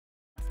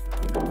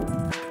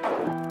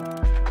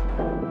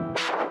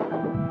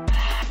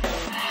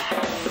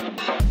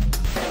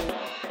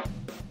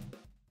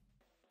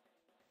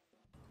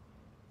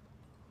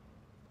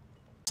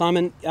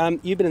Simon,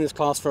 you've been in this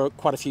class for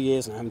quite a few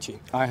years now, haven't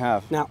you? I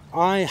have. Now,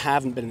 I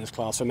haven't been in this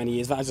class for many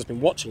years. I've just been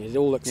watching it. It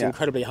all looks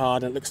incredibly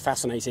hard and it looks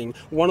fascinating.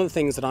 One of the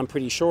things that I'm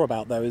pretty sure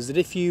about, though, is that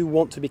if you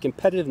want to be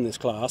competitive in this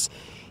class,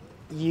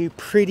 you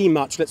pretty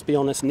much, let's be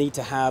honest, need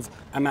to have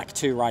a Mach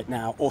 2 right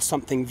now or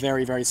something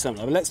very, very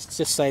similar. But let's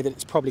just say that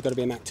it's probably got to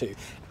be a Mach 2.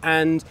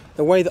 And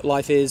the way that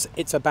life is,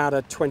 it's about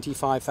a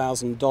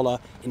 $25,000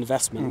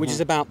 investment, which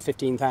is about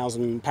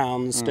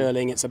 £15,000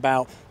 sterling. It's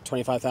about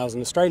 25,000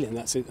 Australian,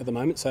 that's it at the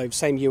moment, so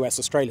same US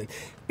Australian.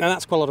 Now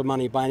that's quite a lot of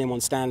money by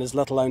anyone's standards,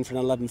 let alone for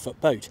an 11-foot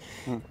boat.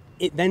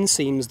 It then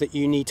seems that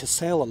you need to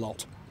sail a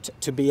lot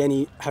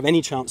to have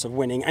any chance of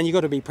winning, and you've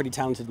got to be pretty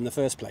talented in the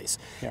first place.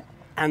 Yeah.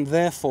 And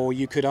therefore,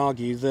 you could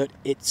argue that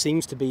it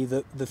seems to be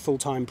that the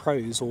full-time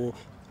pros, or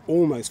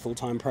almost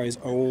full-time pros,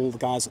 are all the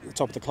guys at the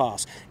top of the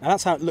class. Now,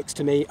 that's how it looks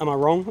to me. Am I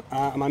wrong?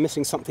 Am I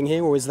missing something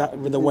here, or is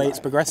that the way it's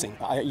progressing?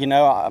 You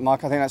know,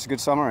 Mark, I think that's a good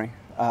summary.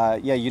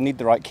 Yeah, you need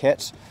the right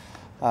kit.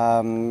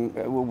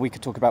 We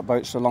could talk about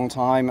boats for a long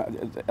time.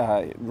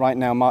 Right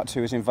now, Mark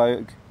 2 is in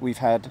vogue. We've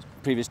had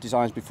previous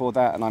designs before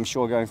that, and I'm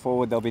sure going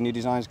forward there'll be new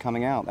designs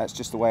coming out. That's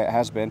just the way it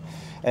has been.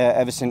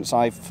 Ever since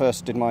I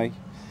first did my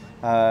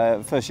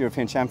first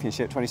European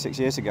Championship 26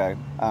 years ago.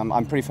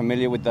 I'm pretty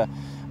familiar with the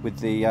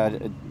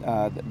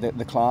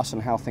class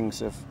and how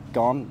things have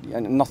gone,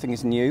 and nothing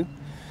is new.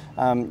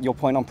 Your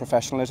point on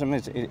professionalism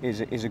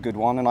is a good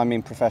one, and I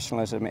mean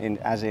professionalism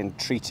as in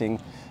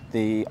treating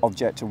the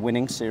object of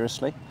winning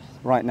seriously.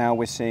 Right now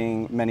we're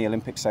seeing many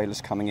Olympic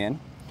sailors coming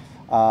in.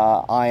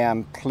 I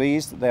am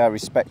pleased that they are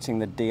respecting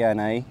the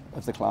DNA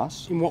of the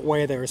class. In what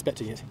way are they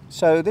respecting it?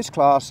 So this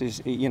class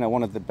is, you know,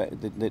 one of the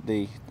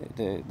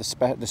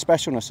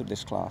specialness of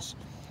this class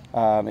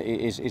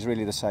is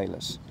really the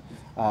sailors.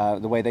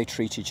 The way they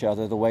treat each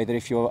other, the way that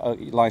if you're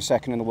lying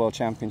second in the World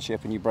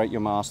Championship and you break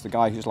your mast, the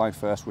guy who's lying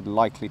first would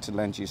likely to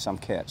lend you some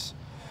kits.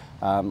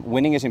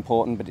 Winning is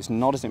important, but it's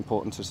not as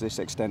important as this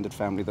extended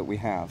family that we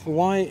have.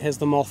 Why has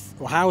the Moth,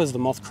 or how has the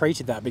Moth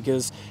created that?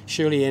 Because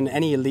surely in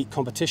any elite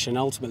competition,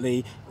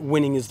 ultimately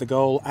winning is the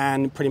goal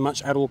and pretty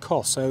much at all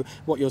costs. So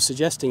what you're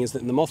suggesting is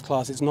that in the Moth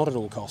class, it's not at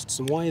all costs.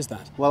 And why is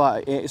that?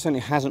 Well, it certainly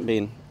hasn't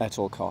been at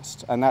all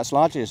costs. And that's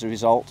largely as a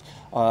result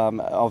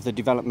of the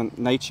development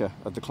nature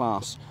of the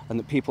class, and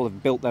that people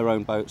have built their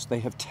own boats, they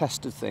have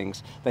tested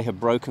things, they have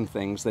broken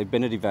things, they've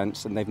been at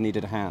events and they've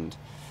needed a hand.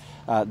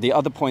 The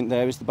other point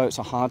there is the boats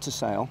are hard to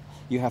sail.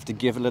 You have to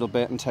give a little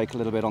bit and take a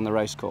little bit on the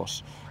race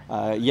course.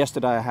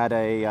 Yesterday I had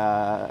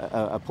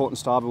a port and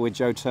starboard with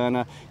Joe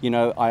Turner. You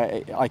know,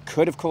 I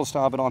could have called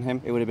starboard on him.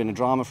 It would have been a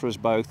drama for us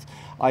both.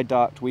 I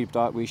ducked, we've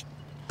ducked,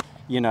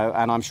 you know,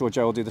 and I'm sure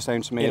Joe will do the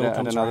same to me.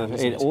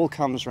 It all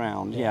comes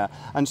round, yeah.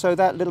 And so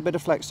that little bit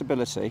of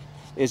flexibility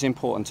is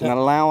important, an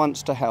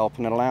allowance to help,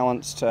 an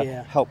allowance to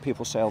help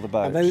people sail the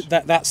boats.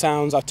 That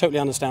sounds, I totally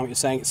understand what you're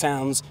saying, it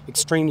sounds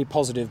extremely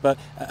positive, but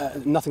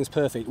nothing's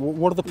perfect.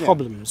 What are the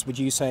problems, would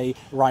you say,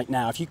 right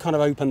now? If you kind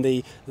of open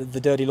the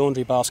dirty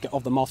laundry basket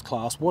of the Moth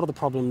class, what are the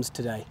problems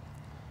today?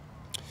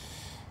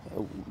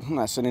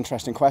 That's an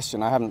interesting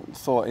question. I haven't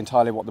thought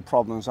entirely what the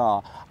problems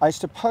are. I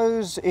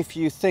suppose if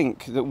you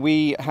think that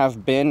we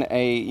have been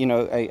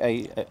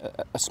a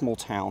small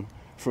town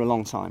for a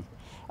long time,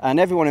 and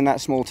everyone in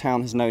that small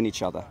town has known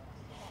each other,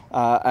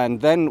 and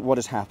then what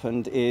has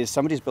happened is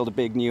somebody's built a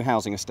big new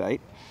housing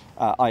estate,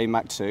 i.e.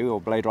 Mach 2 or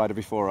Blade Rider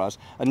before us,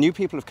 and new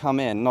people have come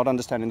in not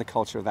understanding the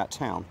culture of that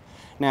town.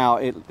 Now,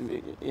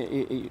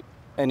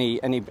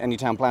 any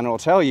town planner will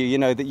tell you, you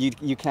know, that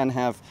you can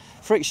have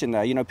friction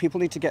there. You know, people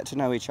need to get to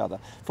know each other.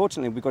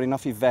 Fortunately, we've got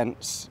enough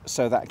events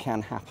so that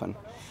can happen.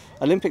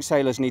 Olympic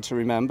sailors need to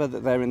remember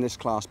that they're in this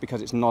class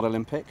because it's not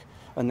Olympic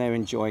and they're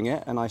enjoying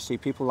it. And I see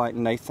people like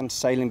Nathan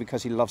sailing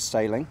because he loves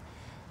sailing.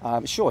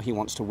 Sure, he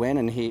wants to win,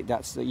 and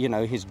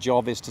his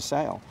job is to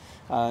sail.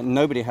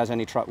 Nobody has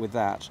any truck with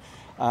that.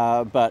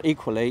 But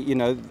equally, you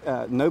know,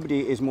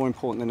 nobody is more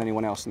important than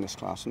anyone else in this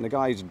class. And the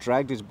guy who's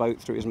dragged his boat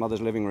through his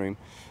mother's living room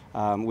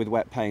with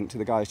wet paint to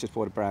the guy who's just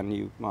bought a brand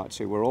new Mark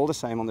 2. We're all the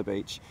same on the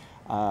beach.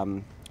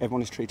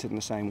 Everyone is treated in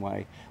the same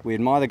way. We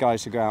admire the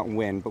guys who go out and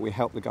win, but we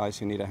help the guys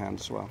who need a hand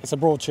as well. It's a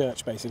broad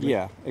church, basically.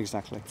 Yeah,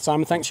 exactly.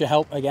 Simon, thanks for your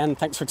help again.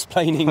 Thanks for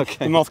explaining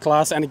the Moth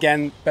class. And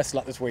again, best of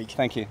luck this week.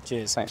 Thank you.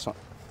 Cheers. Thanks a lot.